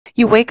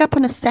You wake up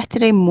on a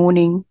Saturday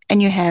morning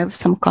and you have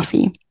some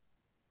coffee,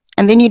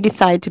 and then you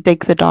decide to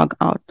take the dog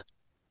out.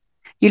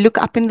 You look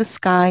up in the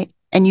sky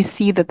and you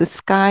see that the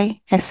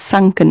sky has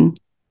sunken.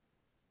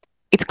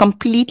 It's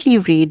completely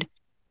red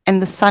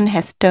and the sun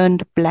has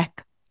turned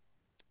black.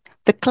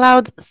 The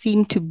clouds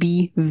seem to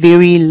be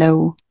very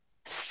low,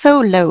 so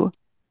low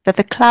that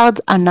the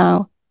clouds are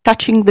now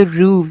touching the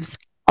roofs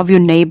of your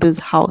neighbor's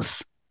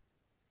house.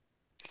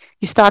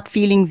 You start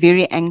feeling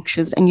very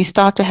anxious and you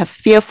start to have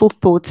fearful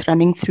thoughts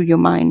running through your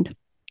mind.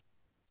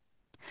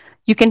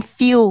 You can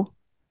feel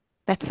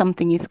that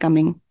something is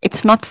coming.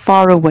 It's not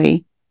far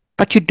away,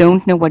 but you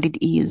don't know what it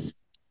is.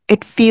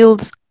 It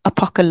feels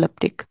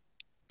apocalyptic.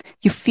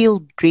 You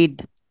feel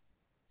dread.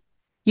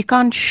 You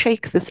can't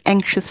shake this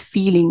anxious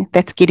feeling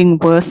that's getting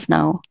worse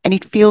now, and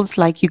it feels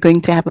like you're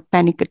going to have a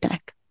panic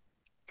attack.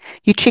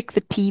 You check the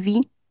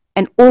TV,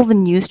 and all the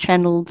news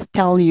channels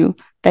tell you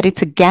that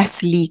it's a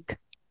gas leak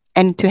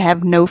and to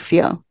have no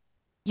fear.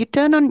 You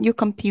turn on your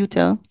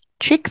computer,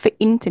 check the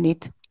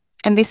internet,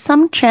 and there's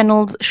some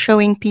channels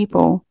showing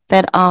people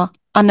that are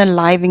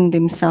unaliving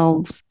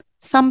themselves.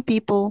 Some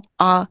people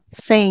are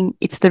saying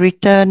it's the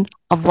return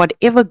of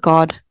whatever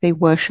God they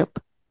worship.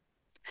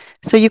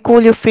 So you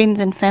call your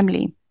friends and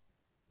family.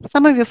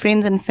 Some of your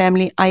friends and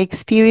family are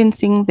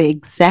experiencing the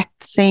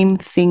exact same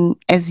thing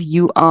as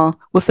you are,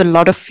 with a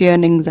lot of fear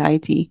and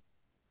anxiety.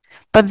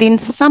 But then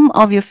some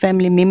of your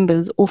family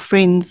members or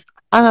friends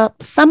are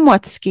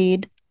somewhat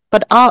scared,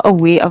 but are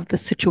aware of the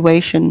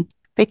situation.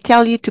 They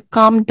tell you to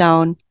calm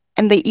down,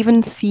 and they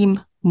even seem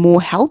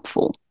more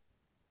helpful.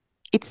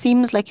 It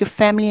seems like your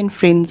family and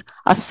friends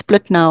are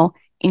split now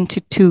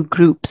into two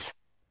groups.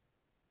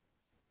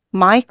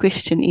 My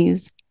question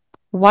is,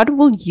 what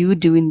will you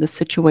do in this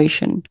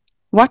situation?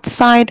 What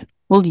side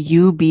will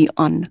you be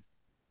on?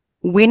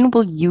 When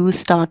will you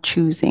start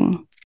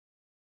choosing?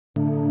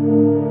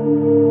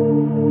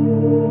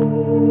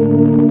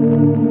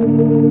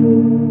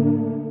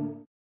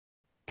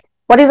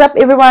 What is up,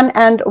 everyone,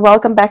 and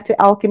welcome back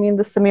to Alchemy in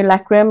the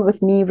Simulacrum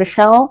with me,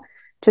 Rochelle.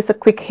 Just a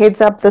quick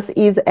heads up, this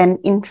is an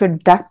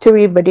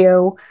introductory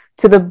video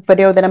to the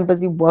video that I'm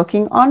busy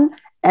working on,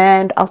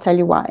 and I'll tell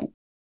you why.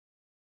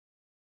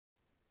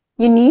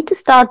 You need to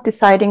start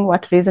deciding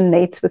what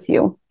resonates with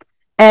you.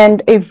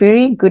 And a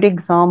very good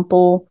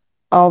example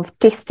of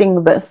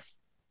testing this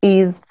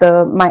is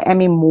the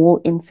Miami Mall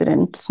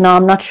incident. Now,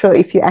 I'm not sure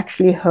if you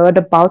actually heard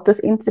about this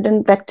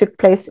incident that took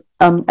place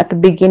at the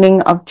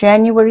beginning of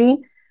January,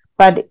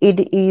 but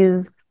it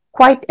is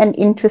quite an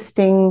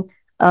interesting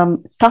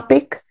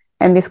topic,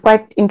 and there's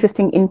quite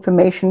interesting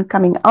information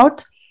coming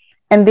out.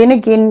 And then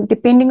again,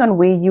 depending on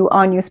where you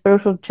are on your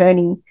spiritual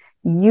journey,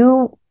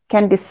 you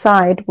can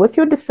decide with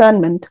your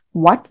discernment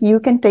what you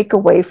can take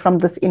away from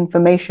this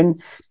information.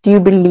 Do you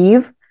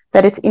believe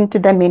that it's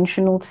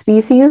interdimensional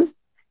species?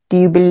 Do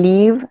you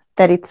believe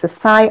that it's a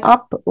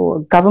psyop or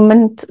a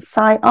government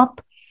psyop?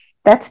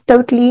 That's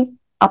totally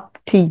up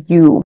to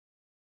you.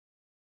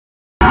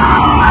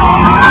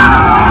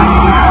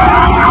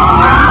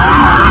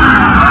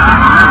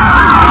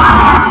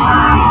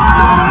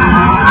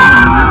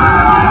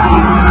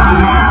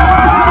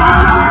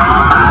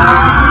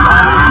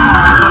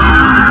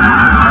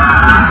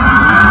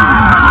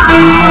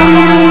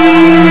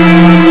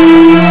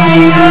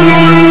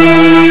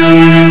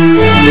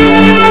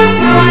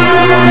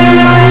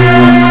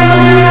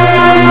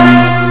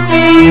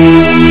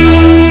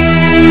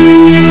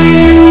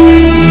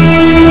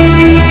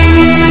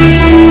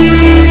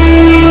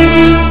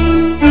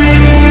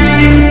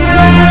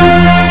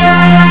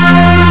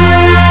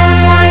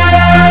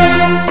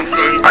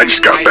 I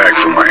just got back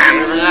from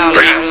Miami,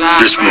 like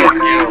this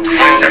morning,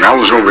 and I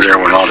was over there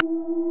when all the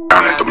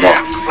down at the mall.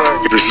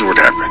 This is what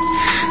happened.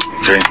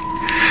 Okay,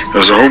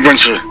 there was a whole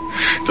bunch of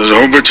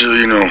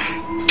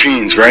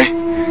teens, right?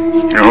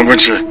 A whole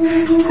bunch of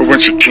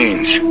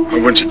teens,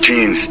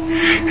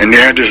 and they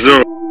had this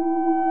little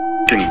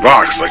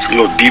box, like a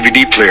little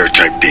DVD player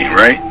type thing,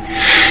 right?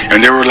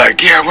 And they were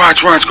like, yeah,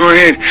 watch, go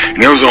ahead.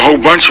 And there was a whole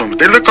bunch of them, but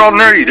they looked all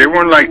nerdy. They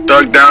weren't like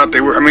thugged out.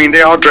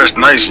 They all dressed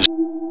nice and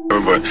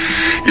but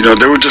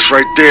they were just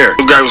right there.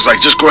 The guy was like,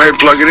 just go ahead and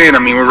plug it in. I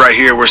mean, we're right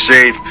here, we're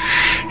safe,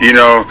 and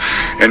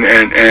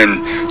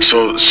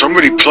so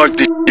somebody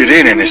plugged it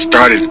in, and it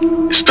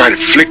started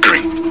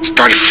flickering,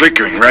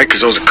 right?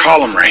 Because there was a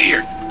column right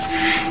here.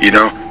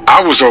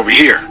 I was over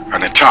here on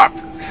the top.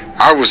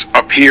 I was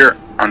up here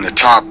on the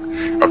top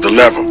of the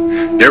level.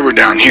 They were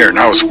down here, and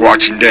I was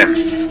watching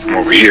them from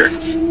over here.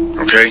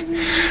 Okay,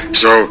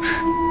 so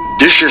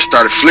this shit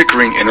started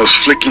flickering, and it was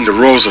flicking the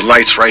rows of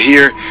lights right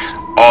here.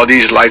 All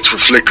these lights were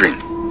flickering.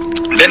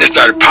 Then it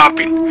started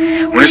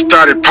popping. When it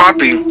started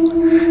popping,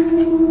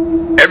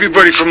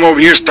 everybody from over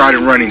here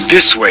started running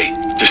this way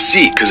to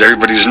see, because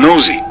everybody was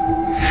nosy.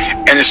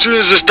 And as soon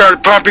as it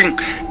started popping,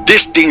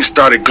 this thing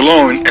started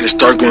glowing, and it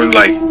started going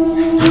like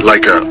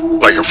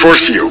a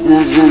force field.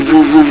 Woo, woo,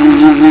 woo, woo,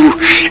 woo, woo.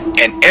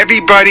 And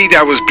everybody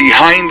that was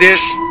behind this,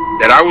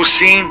 that I was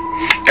seeing,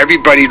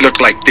 everybody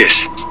looked like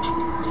this.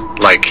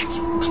 Like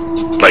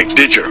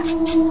digital.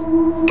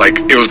 Like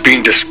it was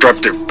being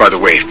disrupted by the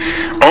wave.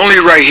 Only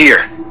right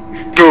here.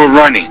 People were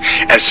running.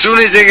 As soon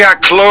as they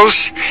got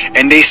close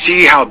and they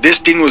see how this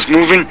thing was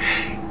moving,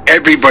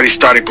 everybody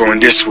started going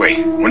this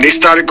way. When they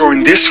started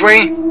going this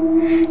way,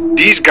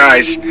 these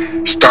guys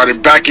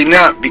started backing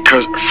up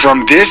because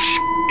from this,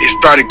 it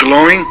started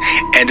glowing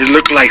and it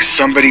looked like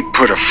somebody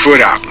put a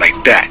foot out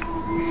like that.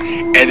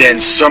 And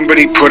then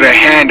somebody put a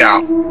hand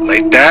out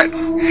like that.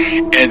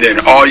 And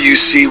then all you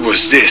see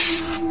was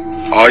this.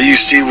 All you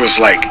see was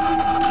like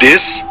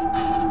this,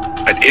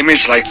 an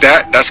image like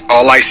that. That's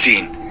all I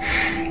seen.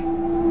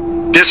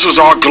 This was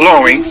all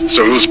glowing,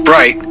 so it was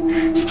bright.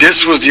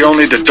 This was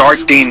the dark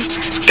thing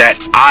that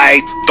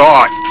I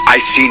thought I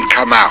seen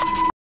come out.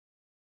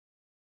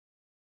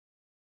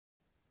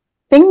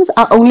 Things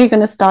are only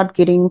going to start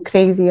getting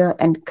crazier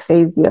and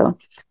crazier.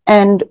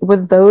 And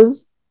with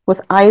those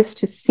with eyes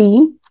to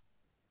see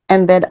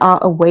and that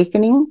are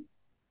awakening,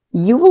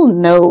 you will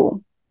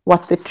know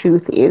what the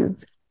truth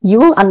is. You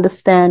will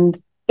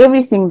understand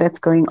everything that's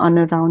going on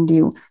around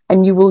you,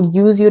 and you will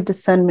use your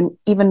discernment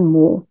even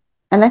more.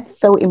 And that's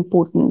so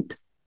important.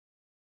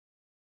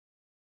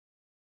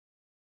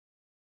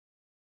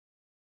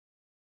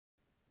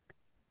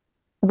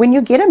 When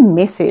you get a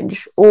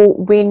message, or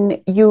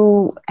when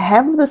you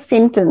have the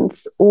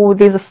sentence, or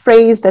there's a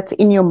phrase that's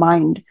in your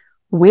mind,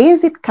 where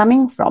is it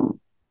coming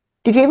from?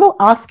 Did you ever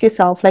ask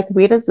yourself, like,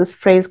 where does this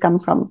phrase come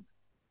from?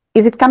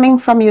 Is it coming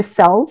from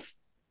yourself?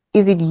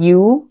 Is it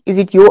you? Is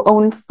it your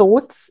own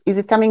thoughts? Is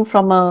it coming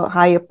from a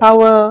higher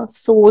power,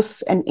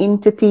 source, an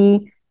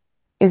entity?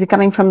 Is it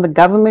coming from the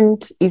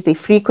government? Is there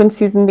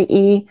frequencies in the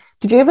air?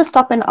 Did you ever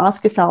stop and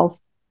ask yourself,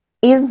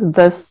 is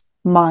this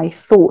my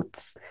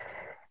thoughts?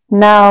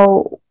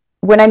 Now,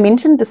 when I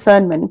mention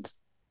discernment,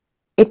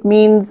 it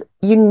means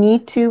you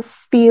need to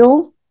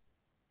feel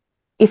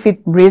if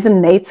it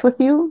resonates with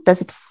you.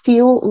 Does it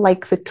feel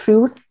like the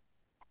truth?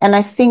 And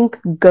I think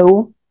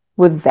go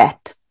with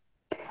that.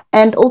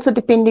 And also,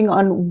 depending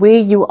on where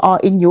you are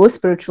in your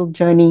spiritual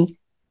journey,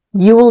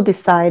 you will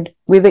decide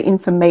whether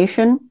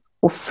information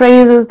or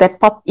phrases that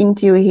pop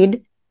into your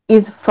head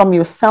is from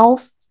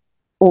yourself,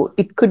 or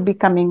it could be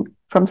coming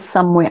from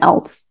somewhere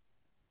else.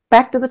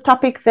 Back to the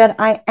topic that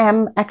I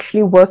am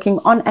actually working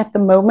on at the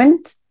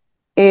moment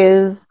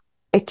is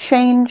a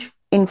change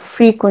in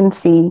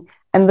frequency.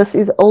 And this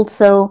is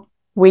also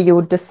where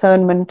your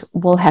discernment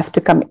will have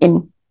to come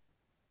in.